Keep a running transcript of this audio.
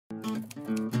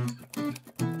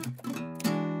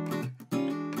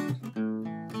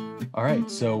All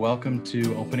right, so welcome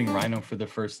to opening Rhino for the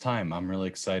first time. I'm really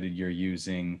excited you're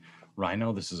using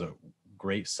Rhino. This is a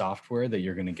great software that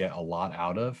you're going to get a lot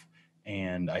out of.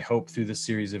 And I hope through this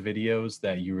series of videos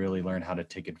that you really learn how to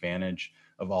take advantage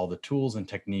of all the tools and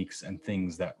techniques and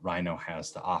things that Rhino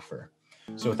has to offer.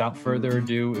 So without further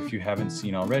ado, if you haven't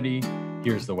seen already,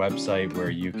 here's the website where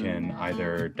you can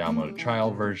either download a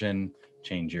trial version,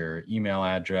 change your email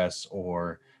address,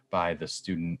 or buy the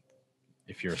student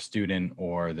if you're a student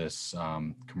or this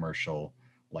commercial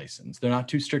license. They're not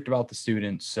too strict about the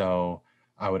students, so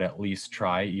I would at least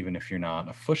try, even if you're not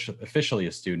officially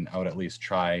a student, I would at least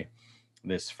try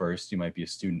this first. You might be a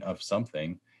student of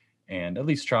something and at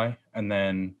least try. And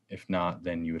then if not,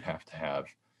 then you would have to have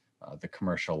the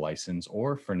commercial license,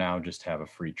 or for now, just have a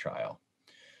free trial.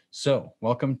 So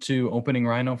welcome to opening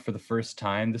Rhino for the first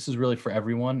time. This is really for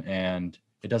everyone, and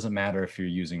it doesn't matter if you're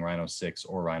using Rhino 6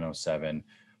 or Rhino 7.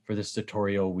 For this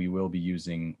tutorial, we will be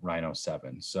using Rhino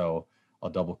 7. So I'll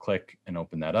double click and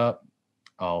open that up.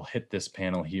 I'll hit this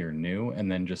panel here, new,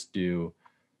 and then just do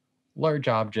large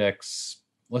objects.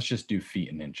 Let's just do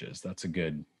feet and inches. That's a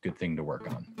good thing to work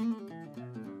on.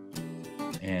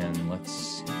 And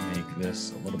let's make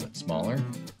this a little bit smaller.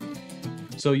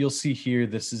 So you'll see here,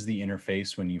 this is the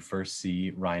interface when you first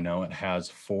see Rhino. It has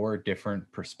 4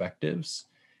 different perspectives.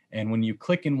 And when you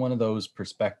click in one of those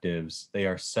perspectives, they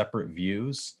are separate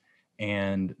views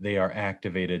and they are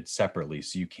activated separately.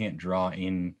 So you can't draw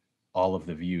in all of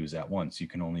the views at once. You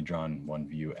can only draw in one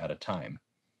view at a time.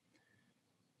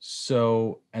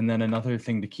 So, and then another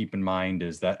thing to keep in mind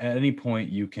is that at any point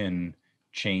you can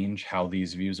change how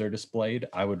these views are displayed.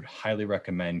 I would highly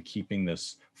recommend keeping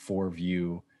this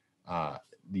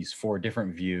these 4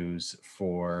 different views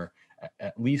for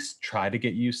at least try to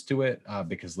get used to it,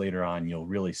 because later on you'll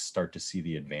really start to see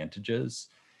the advantages.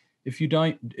 If you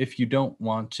don't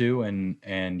want to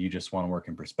and you just want to work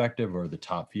in perspective or the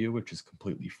top view, which is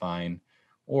completely fine,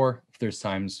 or if there's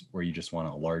times where you just want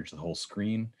to enlarge the whole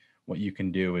screen, what you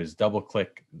can do is double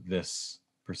click this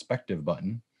perspective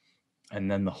button,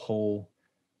 and then the whole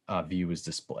view is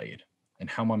displayed. And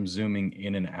how I'm zooming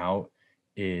in and out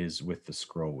is with the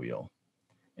scroll wheel.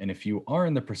 And if you are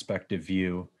in the perspective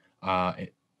view,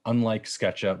 unlike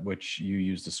SketchUp, which you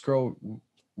use the scroll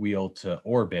wheel to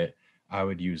orbit, I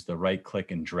would use the right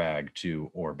click and drag to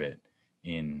orbit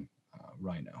in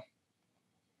Rhino.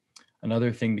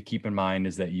 Another thing to keep in mind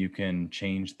is that you can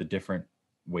change the different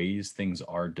ways things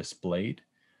are displayed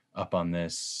up on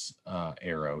this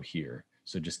arrow here.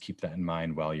 So just keep that in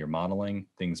mind while you're modeling.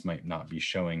 Things might not be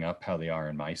showing up how they are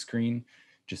in my screen.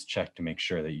 Just check to make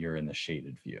sure that you're in the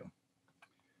shaded view.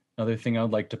 Another thing I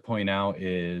would like to point out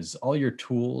is all your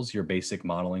tools, your basic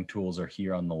modeling tools, are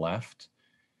here on the left.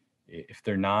 If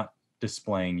they're not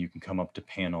displaying, you can come up to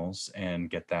panels and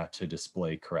get that to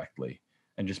display correctly.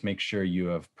 And just make sure you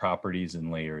have properties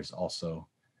and layers also,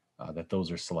 that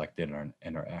those are selected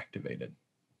and are activated.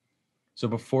 So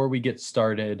before we get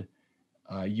started,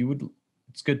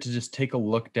 it's good to just take a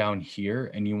look down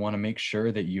here, and you want to make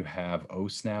sure that you have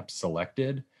OSNAP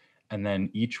selected. And then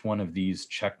each one of these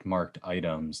checked marked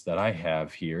items that I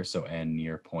have here, so end,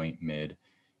 near, point, mid,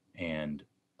 and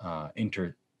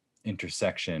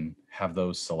intersection, have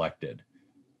those selected.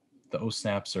 The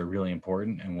OSNAPs are really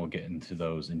important, and we'll get into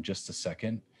those in just a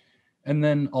second. And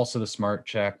then also the smart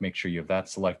check, make sure you have that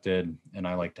selected. And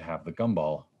I like to have the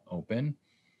gumball open.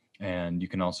 And you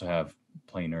can also have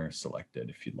planar selected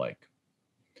if you'd like.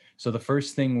 So the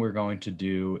first thing we're going to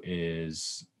do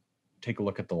is take a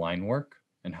look at the line work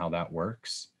and how that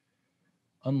works.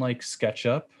 Unlike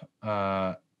SketchUp,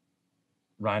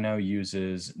 Rhino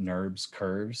uses NURBS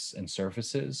curves and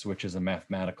surfaces, which is a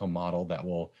mathematical model that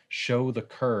will show the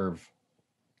curve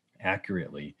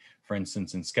accurately. For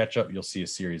instance, in SketchUp, you'll see a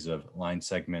series of line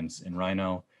segments. In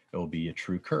Rhino, it will be a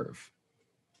true curve.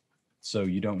 So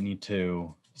you don't need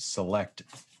to select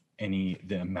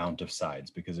the amount of sides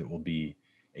because it will be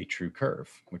a true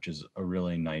curve, which is a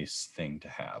really nice thing to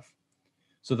have.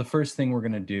 So the first thing we're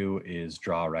going to do is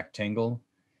draw a rectangle.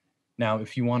 Now,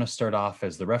 if you want to start off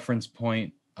as the reference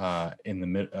point in the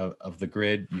middle of the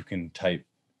grid, you can type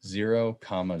 0,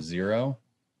 0,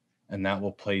 and that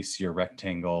will place your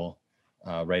rectangle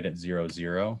right at 0,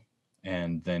 0.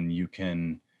 And then you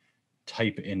can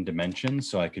type in dimensions.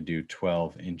 So I could do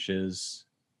 12 inches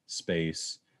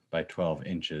space by 12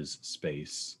 inches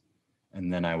space.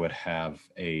 And then I would have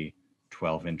a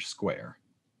 12-inch square.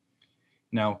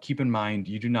 Now, keep in mind,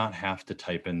 you do not have to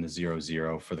type in the 0,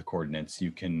 0 for the coordinates.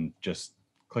 You can just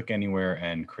click anywhere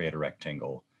and create a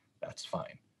rectangle. That's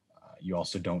fine. You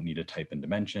also don't need to type in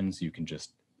dimensions. You can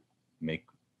just make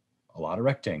a lot of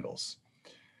rectangles.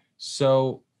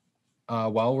 So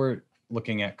while we're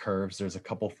looking at curves, there's a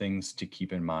couple things to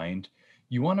keep in mind.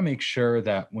 You want to make sure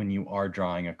that when you are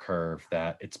drawing a curve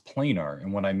that it's planar.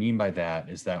 And what I mean by that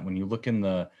is that when you look in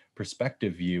the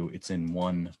perspective view, it's in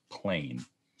one plane.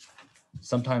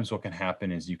 Sometimes what can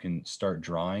happen is you can start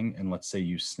drawing, and let's say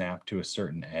you snap to a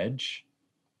certain edge,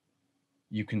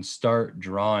 you can start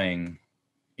drawing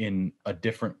in a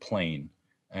different plane.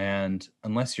 And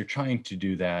unless you're trying to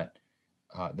do that,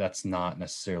 that's not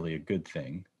necessarily a good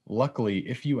thing. Luckily,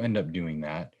 if you end up doing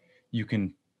that, you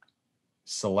can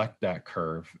select that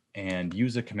curve and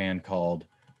use a command called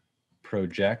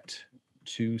project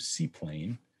to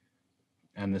C-plane.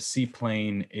 And the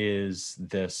C-plane is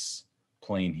this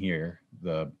plane here,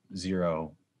 the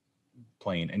 0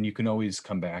 plane. And you can always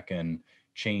come back and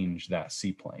change that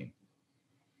C-plane.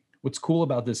 What's cool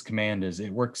about this command is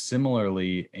it works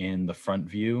similarly in the front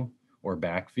view or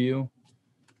back view.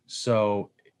 So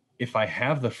if I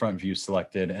have the front view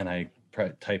selected and I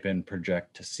type in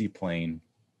project to C-plane,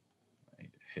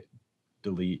 hit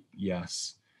delete,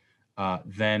 yes,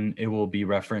 then it will be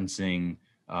referencing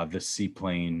the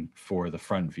C-plane for the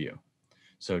front view.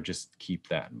 So just keep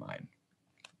that in mind.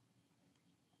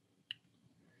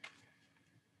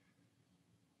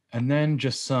 And then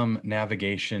just some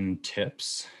navigation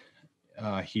tips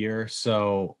here.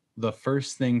 So the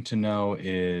first thing to know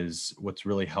is what's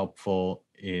really helpful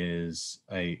is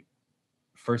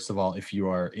first of all, if you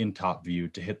are in top view,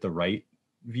 to hit the right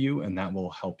view, and that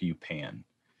will help you pan.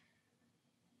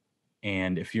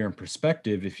 And if you're in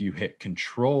perspective, if you hit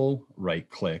control right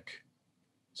click,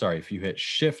 sorry, if you hit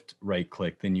shift right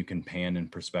click, then you can pan in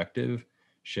perspective,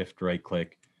 shift right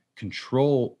click,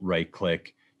 control right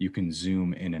click, you can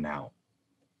zoom in and out.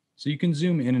 So you can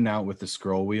zoom in and out with the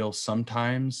scroll wheel.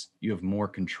 Sometimes you have more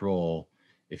control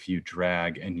if you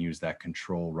drag and use that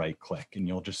control right click, and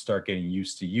you'll just start getting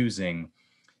used to using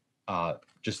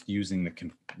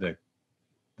the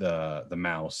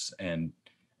mouse and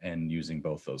using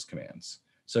both those commands.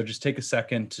 So just take a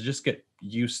second to just get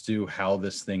used to how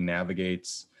this thing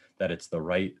navigates, that it's the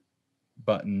right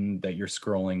button that you're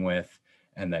scrolling with,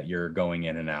 and that you're going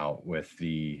in and out with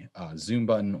the zoom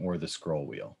button or the scroll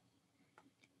wheel.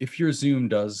 If your zoom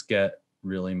does get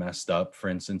really messed up, for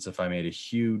instance, if I made a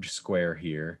huge square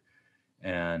here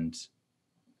and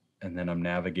then I'm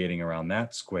navigating around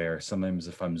that square, sometimes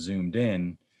if I'm zoomed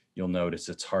in, you'll notice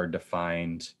it's hard to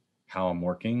find how I'm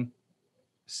working,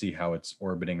 see how it's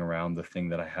orbiting around the thing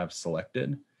that I have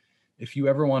selected. If you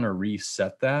ever want to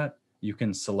reset that, you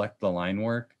can select the line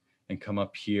work and come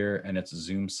up here and it's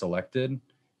zoom selected.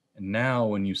 And now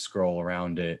when you scroll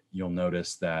around it, you'll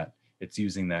notice that it's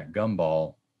using that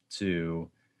gumball to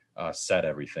set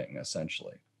everything,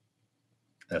 essentially.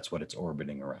 That's what it's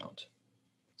orbiting around.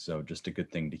 So just a good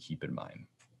thing to keep in mind.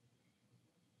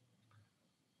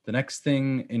 The next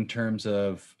thing in terms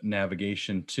of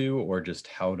navigation too, or just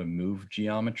how to move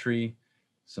geometry,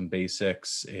 some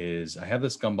basics is I have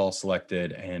this gumball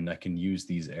selected and I can use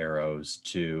these arrows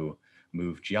to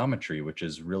move geometry, which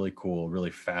is really cool,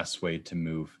 really fast way to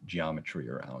move geometry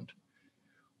around.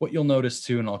 What you'll notice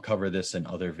too, and I'll cover this in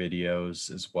other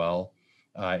videos as well,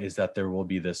 is that there will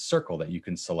be this circle that you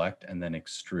can select and then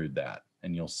extrude that.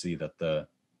 And you'll see that the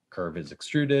curve is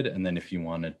extruded. And then if you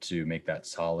wanted to make that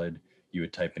solid, you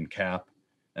would type in cap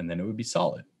and then it would be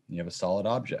solid. You have a solid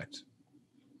object.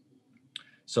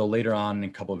 So later on in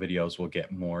a couple of videos, we'll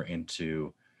get more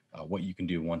into what you can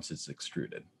do once it's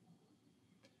extruded.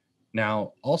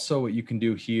 Now, also what you can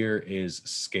do here is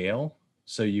scale.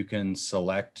 So you can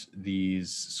select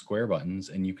these square buttons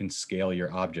and you can scale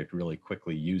your object really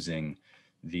quickly using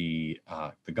the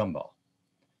gumball.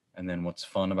 And then what's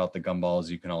fun about the gumball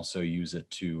is you can also use it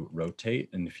to rotate.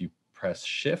 And if you press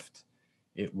shift,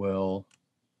 it will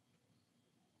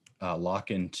lock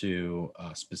into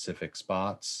specific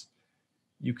spots.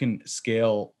 You can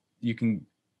scale, you can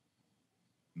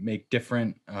make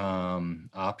different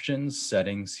options,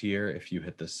 settings here if you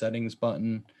hit the settings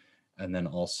button. And then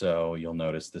also you'll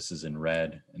notice this is in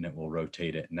red and it will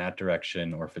rotate it in that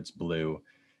direction, or if it's blue,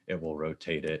 it will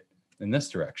rotate it in this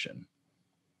direction.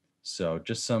 So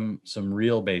just some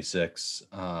real basics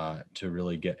to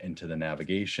really get into the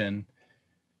navigation.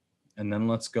 And then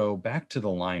let's go back to the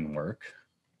line work.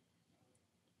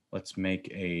 Let's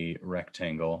make a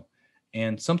rectangle.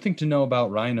 And something to know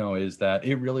about Rhino is that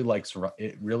it really likes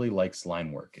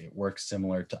line work. It works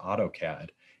similar to AutoCAD.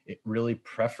 It really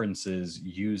preferences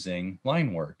using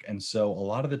line work. And so a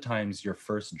lot of the times you're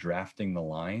first drafting the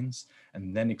lines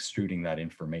and then extruding that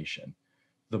information.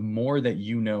 The more that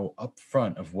you know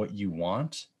upfront of what you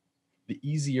want, the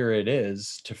easier it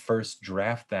is to first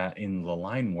draft that in the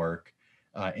line work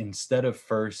Instead of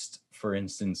first, for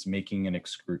instance, making an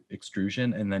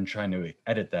extrusion and then trying to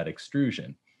edit that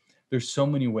extrusion. There's so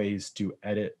many ways to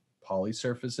edit poly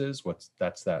surfaces.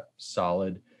 That's that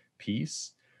solid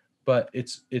piece. But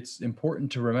it's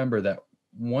important to remember that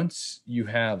once you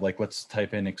have, like, let's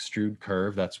type in extrude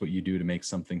curve, that's what you do to make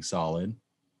something solid.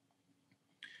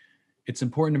 It's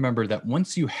important to remember that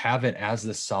once you have it as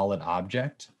the solid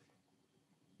object,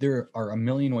 there are a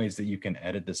million ways that you can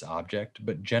edit this object,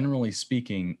 but generally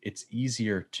speaking, it's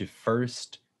easier to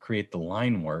first create the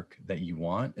line work that you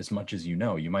want as much as you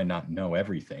know. You might not know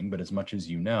everything, but as much as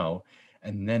you know,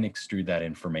 and then extrude that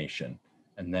information.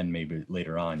 And then maybe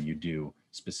later on you do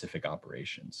specific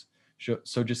operations.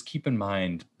 So just keep in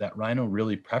mind that Rhino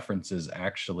really preferences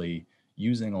actually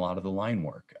using a lot of the line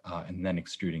work and then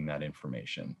extruding that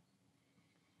information.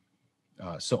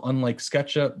 So unlike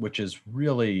SketchUp, which is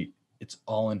really, it's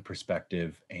all in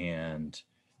perspective and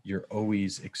you're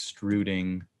always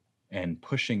extruding and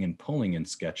pushing and pulling in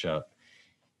SketchUp,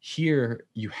 here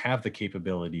you have the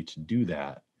capability to do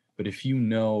that. But if you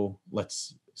know,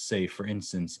 let's say, for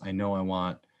instance, I know I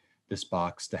want this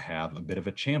box to have a bit of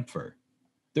a chamfer.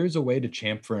 There's a way to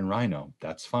chamfer in Rhino.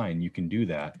 That's fine. You can do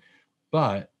that.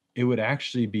 But it would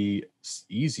actually be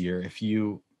easier if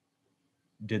you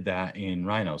did that in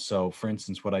Rhino. So for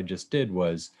instance, what I just did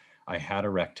was I had a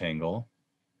rectangle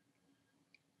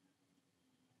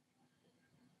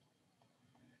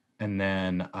and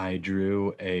then I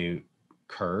drew a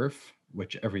curve,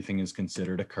 which everything is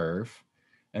considered a curve,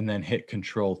 and then hit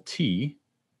Control T,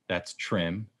 that's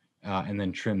trim, and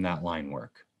then trim that line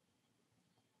work.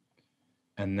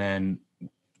 And then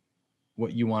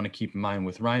what you want to keep in mind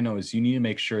with Rhino is you need to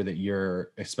make sure that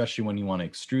you're, especially when you want to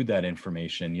extrude that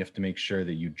information, you have to make sure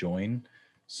that you join.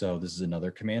 So this is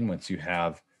another command. Once you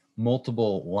have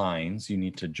multiple lines, you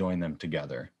need to join them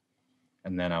together.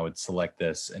 And then I would select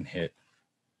this and hit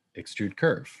extrude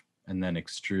curve and then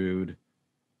extrude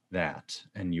that.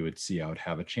 And you would see I would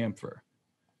have a chamfer.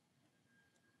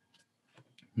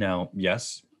 Now,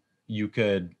 yes, you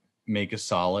could make a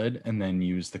solid and then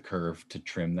use the curve to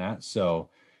trim that. So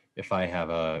if I have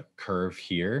a curve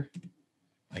here,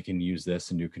 I can use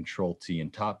this and do Control T in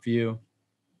top view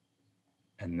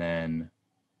and then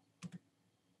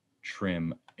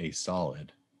trim a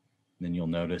solid. Then you'll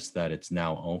notice that it's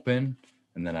now open,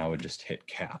 and then I would just hit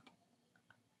cap.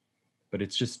 But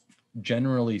it's just,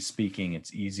 generally speaking,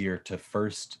 it's easier to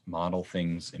first model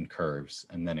things in curves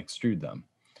and then extrude them.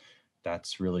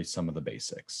 That's really some of the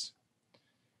basics.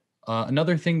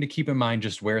 Another thing to keep in mind,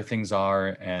 just where things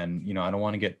are, and I don't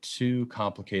want to get too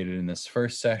complicated in this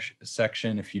first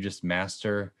section. If you just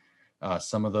master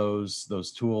some of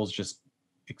those tools, just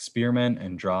experiment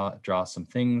and draw some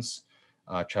things.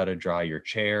 Try to draw your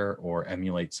chair or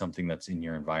emulate something that's in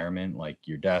your environment, like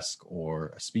your desk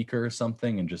or a speaker or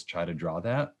something, and just try to draw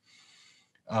that.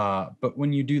 But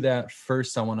when you do that,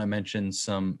 first I want to mention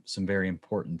some very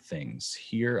important things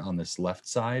here on this left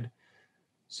side.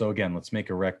 So again, let's make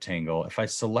a rectangle. If I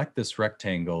select this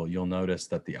rectangle, you'll notice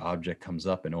that the object comes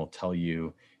up and it will tell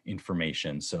you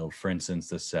information. So for instance,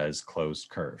 this says closed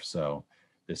curve. So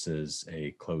this is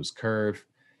a closed curve,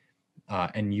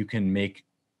 and you can make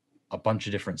a bunch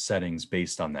of different settings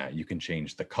based on that. You can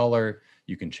change the color,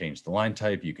 you can change the line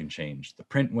type, you can change the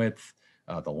print width,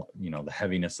 the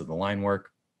heaviness of the line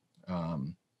work.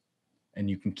 And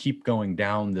you can keep going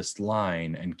down this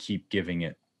line and keep giving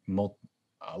it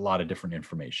a lot of different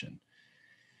information.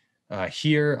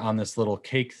 Here on this little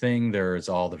cake thing, there's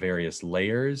all the various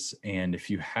layers. And if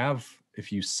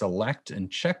you select and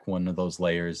check one of those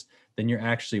layers, then you're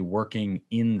actually working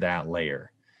in that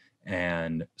layer.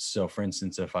 And so for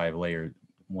instance, if I have layer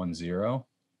 1,0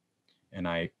 and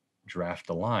I draft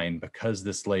a line, because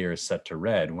this layer is set to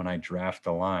red, when I draft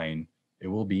a line, it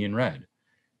will be in red.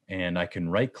 And I can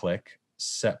right click,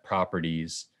 set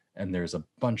properties, and there's a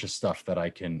bunch of stuff that I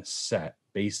can set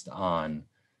based on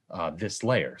this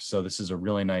layer. So this is a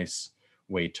really nice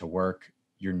way to work.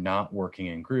 You're not working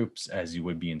in groups as you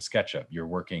would be in SketchUp. You're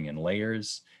working in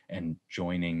layers and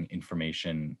joining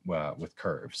information with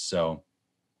curves. So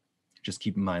just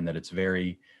keep in mind that it's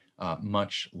very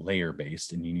much layer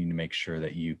based, and you need to make sure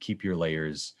that you keep your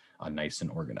layers nice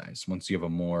and organized. Once you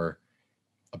have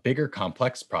a bigger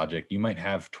complex project, you might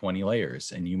have 20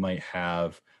 layers, and you might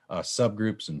have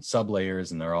subgroups and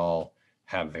sublayers, and they're all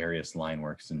have various line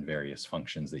works and various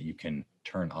functions that you can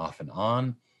turn off and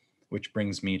on, which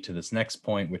brings me to this next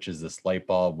point, which is this light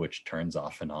bulb, which turns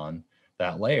off and on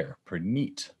that layer. Pretty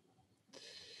neat.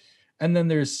 And then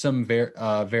there's some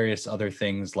various other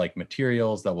things like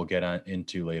materials that we'll get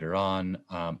into later on.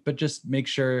 But just make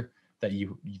sure that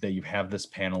you have this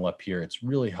panel up here. It's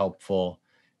really helpful.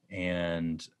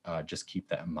 and just keep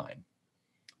that in mind.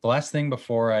 The last thing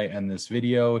before I end this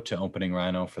video to opening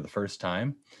Rhino for the first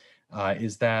time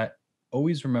is that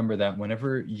always remember that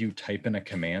whenever you type in a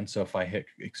command, so if I hit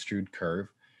extrude curve,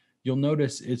 you'll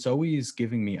notice it's always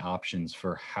giving me options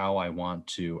for how I want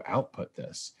to output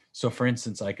this. So for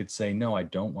instance, I could say, no, I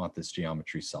don't want this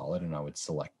geometry solid, and I would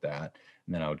select that,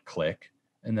 and then I would click,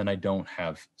 and then I don't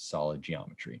have solid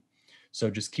geometry. So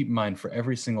just keep in mind for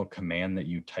every single command that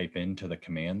you type into the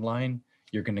command line,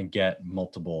 you're going to get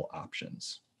multiple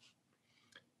options.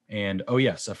 And oh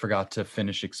yes, I forgot to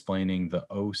finish explaining the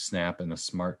O snap and the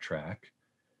smart track.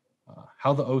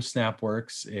 How the O snap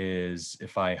works is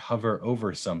if I hover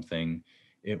over something,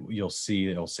 you'll see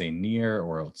it'll say near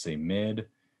or it'll say mid,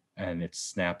 and it's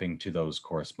snapping to those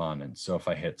correspondents. So if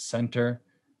I hit center,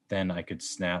 then I could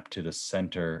snap to the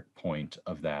center point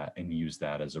of that and use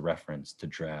that as a reference to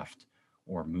draft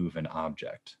or move an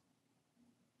object.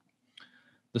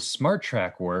 The smart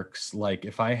track works like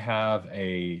if I have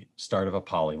a start of a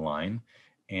polyline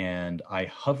and I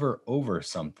hover over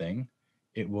something,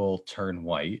 it will turn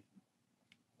white.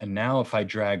 And now if I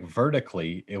drag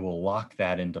vertically, it will lock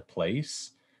that into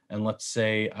place. And let's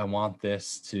say I want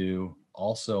this to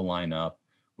also line up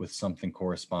with something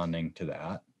corresponding to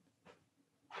that.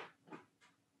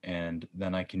 And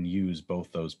then I can use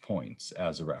both those points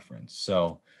as a reference.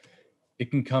 So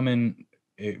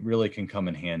it really can come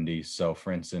in handy. So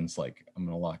for instance, like I'm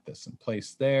going to lock this in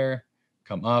place there,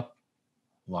 come up,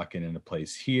 lock it into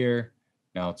place here.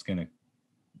 Now it's going to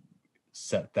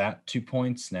set that 2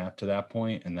 points, snap to that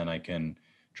point, and then I can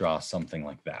draw something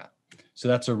like that. So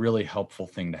that's a really helpful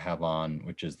thing to have on,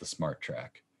 which is the smart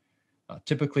track.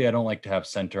 Typically, I don't like to have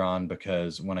center on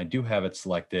because when I do have it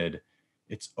selected,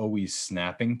 it's always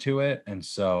snapping to it. And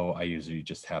so I usually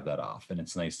just have that off. And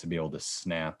it's nice to be able to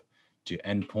snap to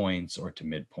endpoints or to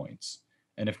midpoints.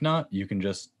 And if not, you can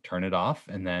just turn it off,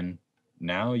 and then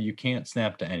now you can't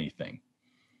snap to anything.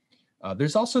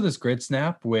 There's also this grid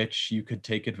snap, which you could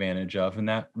take advantage of, and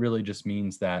that really just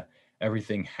means that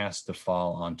everything has to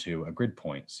fall onto a grid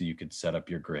point. So you could set up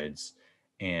your grids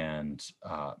and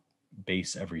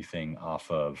base everything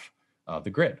off of the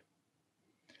grid.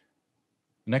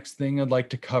 Next thing I'd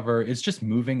like to cover is just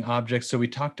moving objects. So we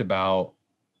talked about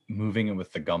moving it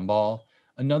with the gumball.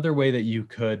 Another way that you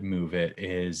could move it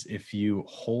is if you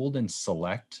hold and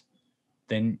select,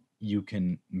 then you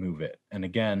can move it. And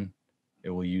again, it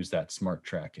will use that smart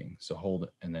tracking. So hold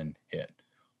it and then hit.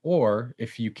 Or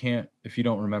if you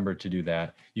don't remember to do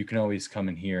that, you can always come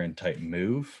in here and type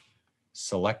move,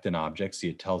 select an object. See,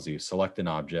 it tells you select an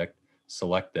object,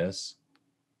 select this,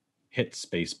 hit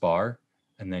space bar,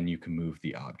 and then you can move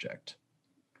the object.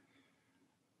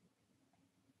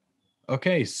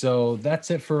 Okay, so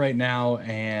that's it for right now,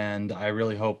 and I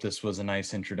really hope this was a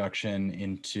nice introduction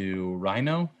into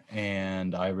Rhino,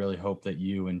 and I really hope that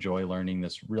you enjoy learning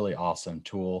this really awesome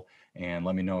tool, and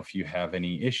let me know if you have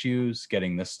any issues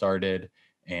getting this started,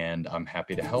 and I'm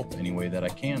happy to help any way that I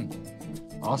can.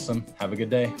 Awesome, have a good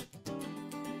day.